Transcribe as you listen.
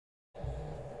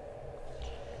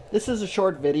This is a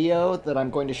short video that I'm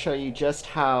going to show you just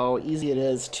how easy it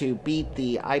is to beat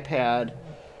the iPad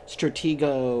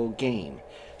Stratego game.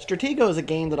 Stratego is a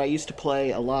game that I used to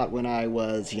play a lot when I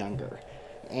was younger.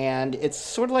 And it's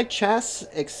sort of like chess,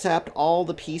 except all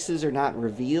the pieces are not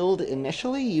revealed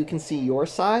initially. You can see your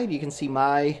side, you can see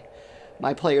my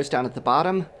players down at the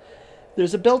bottom.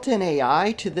 There's a built-in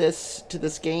AI to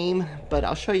this game, but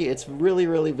I'll show you it's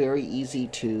really very easy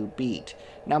to beat.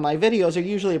 Now my videos are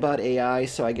usually about AI,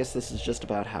 so I guess this is just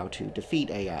about how to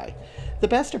defeat AI. The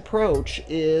best approach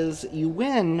is you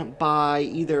win by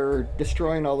either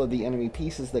destroying all of the enemy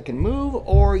pieces that can move,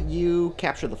 or you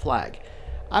capture the flag.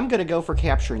 I'm going to go for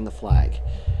capturing the flag.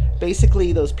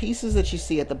 Basically, those pieces that you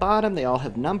see at the bottom, they all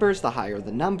have numbers. The higher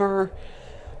the number,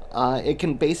 it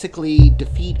can basically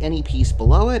defeat any piece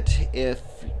below it. If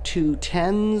two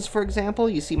 10s, for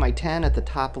example, you see my 10 at the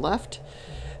top left,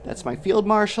 that's my field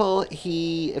marshal.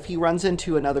 If he runs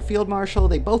into another field marshal,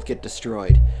 they both get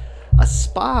destroyed. A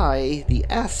spy, the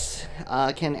S,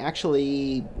 can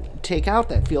actually take out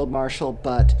that field marshal,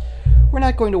 but we're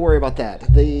not going to worry about that.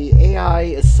 The AI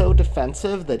is so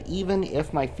defensive that even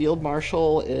if my field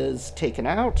marshal is taken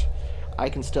out, I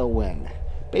can still win.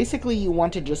 Basically, you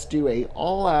want to just do a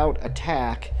all-out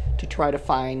attack to try to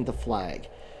find the flag.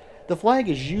 The flag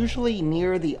is usually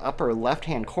near the upper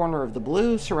left-hand corner of the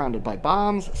blue, surrounded by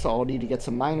bombs, so I'll need to get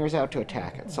some miners out to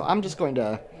attack it. So I'm just going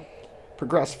to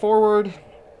progress forward.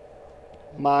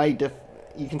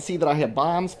 You can see that I have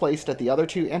bombs placed at the other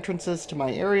two entrances to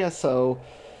my area, so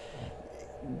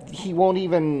he won't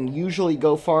even usually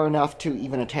go far enough to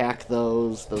even attack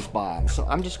those bombs. So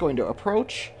I'm just going to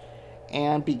approach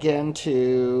and begin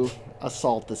to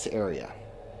assault this area.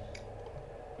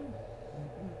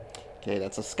 Okay,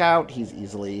 that's a scout. He's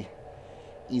easily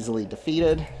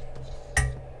defeated. I'm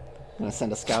going to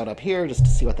send a scout up here just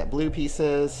to see what that blue piece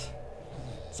is.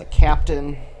 It's a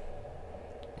captain.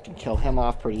 I can kill him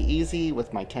off pretty easy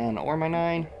with my 10 or my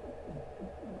 9.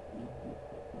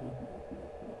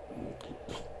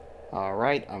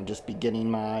 Alright, I'm just beginning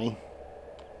my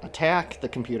attack. The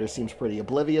computer seems pretty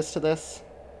oblivious to this.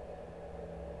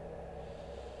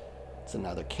 It's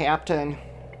another captain.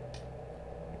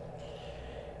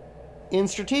 In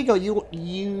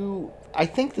Stratego, I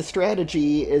think the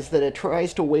strategy is that it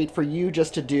tries to wait for you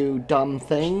just to do dumb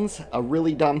things. A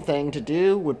really dumb thing to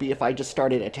do would be if I just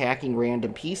started attacking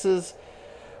random pieces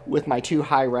with my two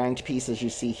high-ranked pieces you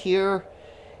see here.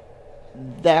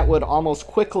 That would almost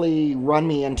quickly run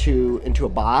me into a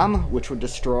bomb, which would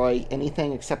destroy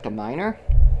anything except a miner.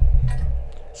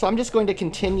 So I'm just going to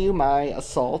continue my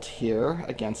assault here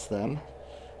against them.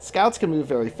 Scouts can move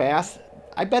very fast.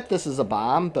 I bet this is a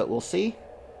bomb, but we'll see.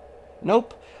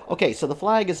 Nope. Okay, so the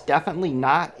flag is definitely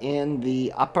not in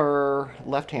the upper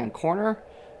left-hand corner,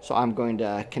 so I'm going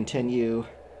to continue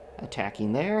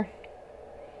attacking there.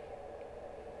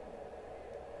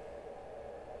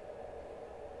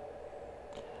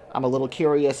 I'm a little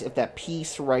curious if that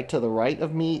piece right to the right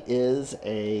of me is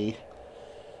a...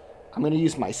 I'm going to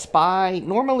use my spy.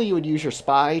 Normally you would use your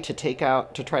spy to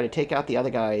try to take out the other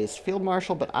guy's field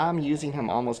marshal, but I'm using him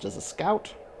almost as a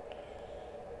scout.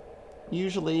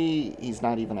 Usually he's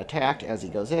not even attacked as he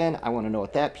goes in. I want to know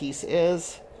what that piece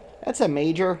is. That's a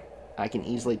major. I can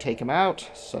easily take him out,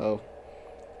 so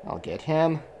I'll get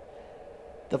him.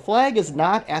 The flag is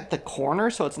not at the corner,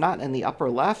 so it's not in the upper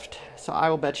left, so I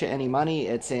will bet you any money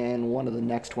it's in one of the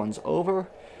next ones over.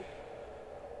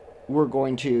 We're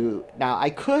going to... Now, I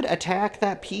could attack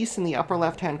that piece in the upper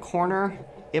left-hand corner.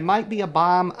 It might be a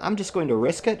bomb. I'm just going to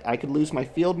risk it. I could lose my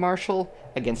field marshal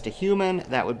against a human.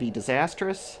 That would be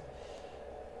disastrous.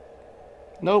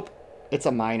 Nope. It's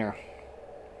a miner.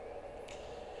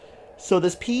 So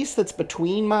this piece that's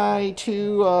between my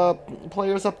two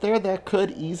players up there, that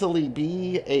could easily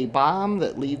be a bomb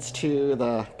that leads to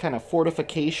the kind of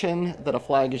fortification that a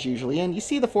flag is usually in. You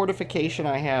see the fortification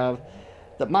I have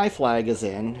that my flag is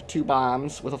in, 2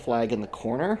 bombs with a flag in the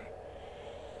corner.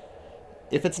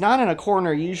 If it's not in a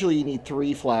corner, usually you need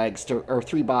 3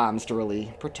 bombs to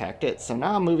really protect it. So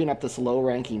now I'm moving up this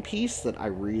low-ranking piece that I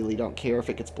really don't care if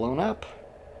it gets blown up.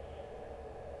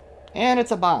 And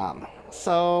it's a bomb.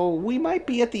 So we might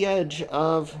be at the edge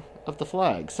of the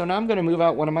flag. So now I'm going to move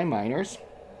out one of my miners.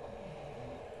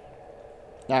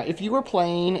 Now, if you were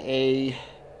playing a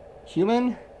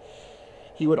human,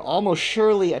 he would almost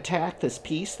surely attack this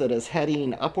piece that is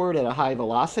heading upward at a high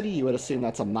velocity. You would assume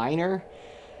that's a miner.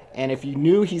 And if you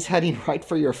knew he's heading right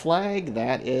for your flag,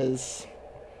 that is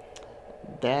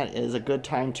a good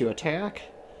time to attack.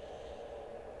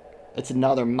 It's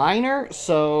another miner,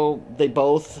 so they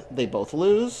both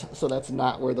lose. So that's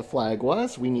not where the flag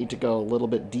was. We need to go a little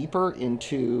bit deeper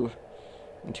into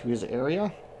his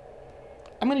area.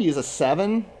 I'm going to use a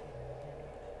 7.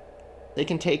 They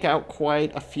can take out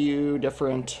quite a few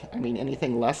different, I mean,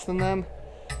 anything less than them.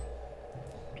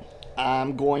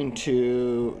 I'm going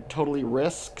to totally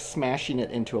risk smashing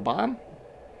it into a bomb.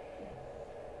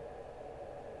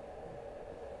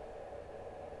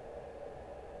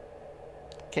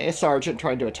 Okay, a sergeant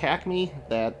tried to attack me.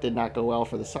 That did not go well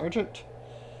for the sergeant.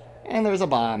 And there's a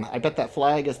bomb. I bet that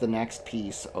flag is the next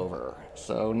piece over.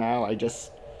 So now I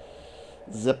just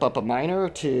zip up a miner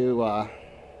to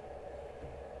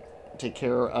take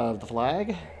care of the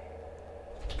flag.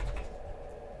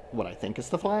 What I think is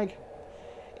the flag.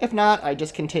 If not, I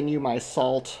just continue my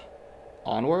assault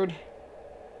onward.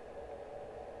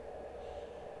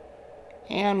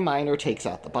 And miner takes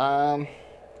out the bomb.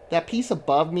 That piece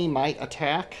above me might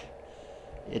attack.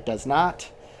 It does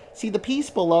not. See, the piece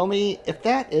below me, if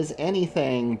that is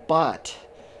anything but...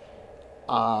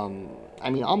 I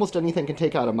mean, almost anything can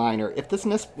take out a miner. If this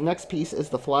next piece is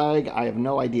the flag, I have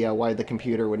no idea why the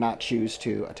computer would not choose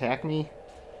to attack me.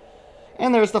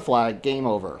 And there's the flag. Game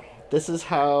over. This is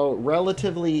how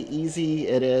relatively easy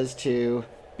it is to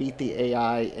beat the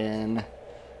AI in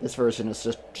this version of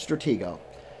Stratego.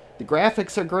 The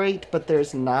graphics are great, but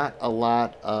there's not a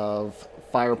lot of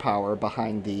firepower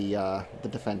behind the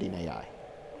defending AI.